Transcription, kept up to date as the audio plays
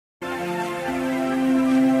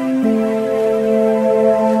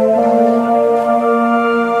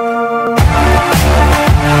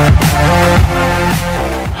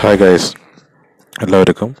Hi guys,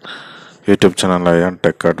 എല്ലാവർക്കും YouTube ചാനലായ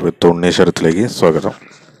tech art വിത്ത് ഉണ്ണീശ്വരത്തിലേക്ക് സ്വാഗതം.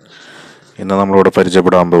 ഇന്ന് നമ്മളിവിടെ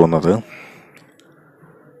പരിചയപ്പെടാൻ പോകുന്നത്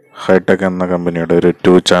ഹൈടെക് എന്ന കമ്പനിയുടെ ഒരു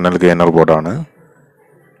 2 ചാനൽ ഗെയിനർ ബോർഡാണ്.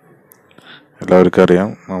 എല്ലാവർക്കും അറിയാം,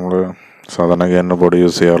 നമ്മൾ സാധാരണ ഗെയിനർ ബോർഡ്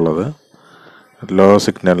യൂസ് ചെയ്യാറുള്ളത് ലോ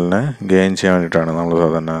സിഗ്നലിനെ ഗെയിൻ ചെയ്യാൻ വേണ്ടിയിട്ടാണ് നമ്മൾ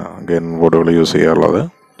സാധാരണ ഗെയിനർ ബോർഡുകൾ യൂസ് ചെയ്യാറുള്ളത്.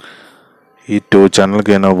 ഈ 2 ചാനൽ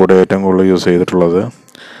ഗെയിനർ ബോർഡ് ഏറ്റവും കൂടുതൽ യൂസ് ചെയ്തിട്ടുള്ളത്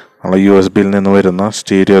നമ്മൾ USB നിന്ന് വരുന്ന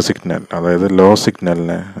സ്റ്റീരിയോ സിഗ്നൽ, അതായത് ലോ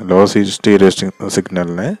സ്റ്റീരിയോ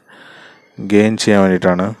സിഗ്നലിനെ ഗെയിൻ ചെയ്യാൻ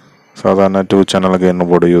വേണ്ടിയിട്ടാണ് സാധാരണ 2 ചാനൽ ഗെയിനർ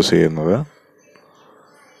ബോർഡ് യൂസ് ചെയ്യുന്നത്.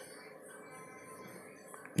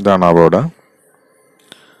 ഇതാണ് ആ ബോർഡ്.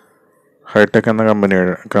 ഹൈടെക് എന്ന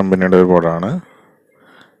കമ്പനിയുടെ ഒരു ബോർഡാണ്.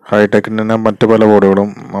 ഹൈടെക്കിൻ്റെ തന്നെ മറ്റ് പല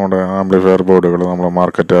ബോർഡുകളും നമ്മുടെ ആംപ്ലിഫയർ ബോർഡുകൾ നമ്മുടെ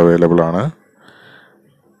മാർക്കറ്റ് അവൈലബിൾ ആണ്.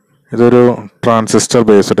 ഇതൊരു ട്രാൻസിസ്റ്റർ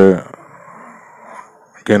ബേസ്ഡ്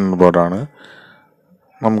ഗെയിനർ ബോർഡാണ്.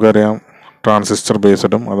 നമുക്കറിയാം, ട്രാൻസിസ്റ്റർ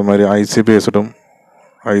ബേസ്ഡും അതുമാതിരി IC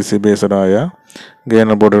ബേസ്ഡ് ആയ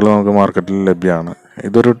ഗെയിനർ ബോർഡുകൾ നമുക്ക് മാർക്കറ്റിൽ ലഭ്യമാണ്.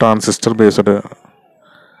 ഇതൊരു ട്രാൻസിസ്റ്റർ ബേസ്ഡ്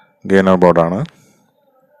ഗെയിനർ ബോർഡാണ്.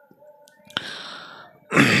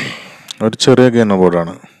 ഒരു ചെറിയ ഗെയിനർ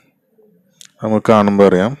ബോർഡാണ്. നമുക്ക് കാണുമ്പോൾ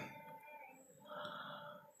അറിയാം,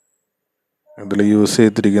 ഇതിൽ യൂസ്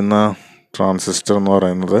ചെയ്തിരിക്കുന്ന ട്രാൻസിസ്റ്റർ എന്ന്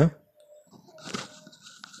പറയുന്നത്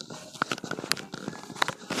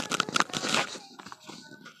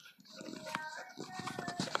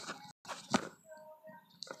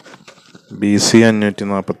BC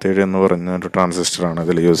 547 എന്ന് പറഞ്ഞ ഒരു ട്രാൻസിസ്റ്ററാണ്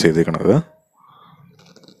ഇതിൽ യൂസ് ചെയ്തിരിക്കുന്നത്.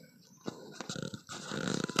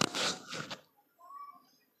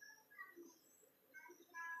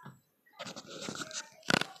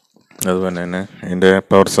 അതുപോലെ തന്നെ ഇതിൻ്റെ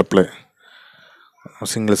പവർ സപ്ലൈ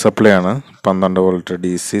സിംഗിൾ സപ്ലൈ ആണ്. 12 വോൾട്ട്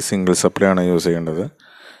DC സിംഗിൾ സപ്ലൈ ആണ് യൂസ് ചെയ്യേണ്ടത്.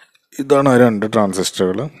 ഇതാണ് 2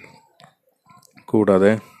 ട്രാൻസിസ്റ്ററുകൾ.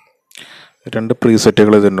 കൂടാതെ 2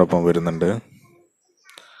 പ്രീസെറ്റുകൾ ഇതിൻ്റെ ഒപ്പം വരുന്നുണ്ട്.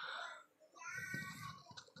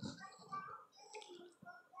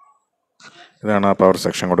 ഇതാണ് ആ പവർ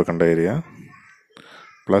സെക്ഷൻ കൊടുക്കേണ്ട ഏരിയ,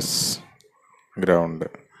 പ്ലസ് ഗ്രൗണ്ട്.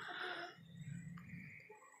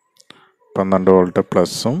 12 വോൾട്ട്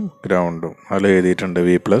പ്ലസും ഗ്രൗണ്ടും അതിൽ എഴുതിയിട്ടുണ്ട്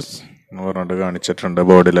V+ എന്ന് പറഞ്ഞിട്ട് കാണിച്ചിട്ടുണ്ട്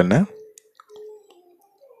ബോർഡിൽ തന്നെ.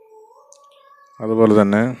 അതുപോലെ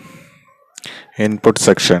തന്നെ ഇൻപുട്ട്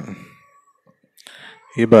സെക്ഷൻ,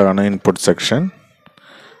 ഈ ഭാഗമാണ് ഇൻപുട്ട് സെക്ഷൻ.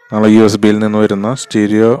 നമ്മൾ USB നിന്ന് വരുന്ന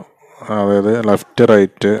സ്റ്റീരിയോ, അതായത് ലെഫ്റ്റ്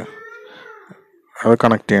റൈറ്റ് അത്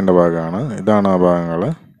കണക്ട് ചെയ്യേണ്ട ഭാഗമാണ്. ഇതാണ് ആ ഭാഗങ്ങൾ,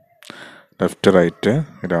 ലെഫ്റ്റ് റൈറ്റ്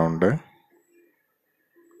ഗ്രൗണ്ട്.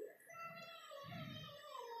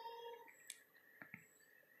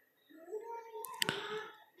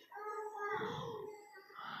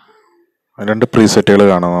 രണ്ട് പ്രീസെറ്റുകൾ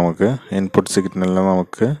കാണാം. നമുക്ക് ഇൻപുട്ട് സിഗ്നലിനെ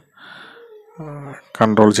നമുക്ക്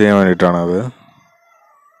കൺട്രോൾ ചെയ്യാൻ വേണ്ടിയിട്ടാണ് അത്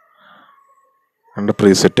 2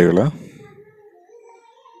 പ്രീസെറ്റുകൾ.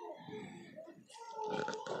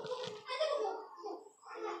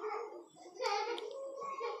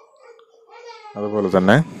 അതുപോലെ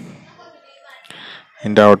തന്നെ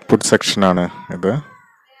ഇതിൻ്റെ ഔട്ട്പുട്ട് സെക്ഷനാണ് ഇത്.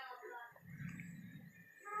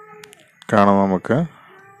 കാണാം, നമുക്ക്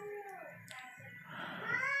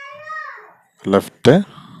ലെഫ്റ്റ്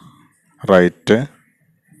റൈറ്റ്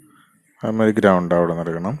അതുമാതിരി ഗ്രൗണ്ട് അവിടെ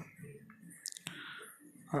നൽകണം.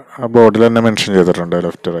 ആ ബോർഡിൽ തന്നെ മെൻഷൻ ചെയ്തിട്ടുണ്ട്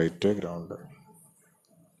ലെഫ്റ്റ് റൈറ്റ് ഗ്രൗണ്ട്.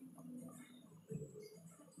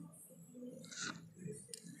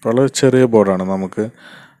 വളരെ ചെറിയ ബോർഡാണ്. നമുക്ക്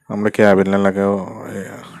നമ്മുടെ ക്യാബിനിലൊക്കെ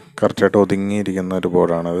കറക്റ്റായിട്ട് ഒതുങ്ങിയിരിക്കുന്ന ഒരു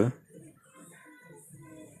ബോർഡാണത്.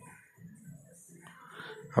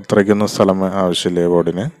 അത്രയ്ക്കൊന്നും സ്ഥലം ആവശ്യമില്ല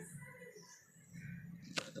ബോർഡിന്.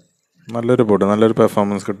 നല്ലൊരു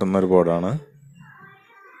പെർഫോമൻസ് കിട്ടുന്ന ഒരു ബോർഡാണ്.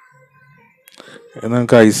 ഇത്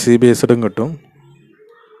നിങ്ങൾക്ക് IC ബേസ്ഡും കിട്ടും.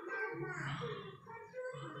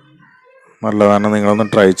 നല്ലതാണ്, നിങ്ങളൊന്ന്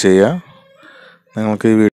ട്രൈ ചെയ്യുക. നിങ്ങൾക്ക്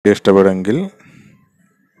ഈ വീഡിയോ ഇഷ്ടപ്പെടുമെങ്കിൽ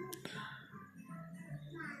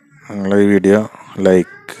നിങ്ങൾ ഈ വീഡിയോ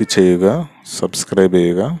ലൈക്ക് ചെയ്യുക, സബ്സ്ക്രൈബ്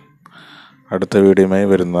ചെയ്യുക. അടുത്ത വീഡിയോയുമായി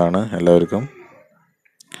വരുന്നതാണ്. എല്ലാവർക്കും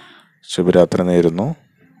ശുഭരാത്രി നേരുന്നു.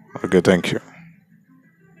 Okay, thank you.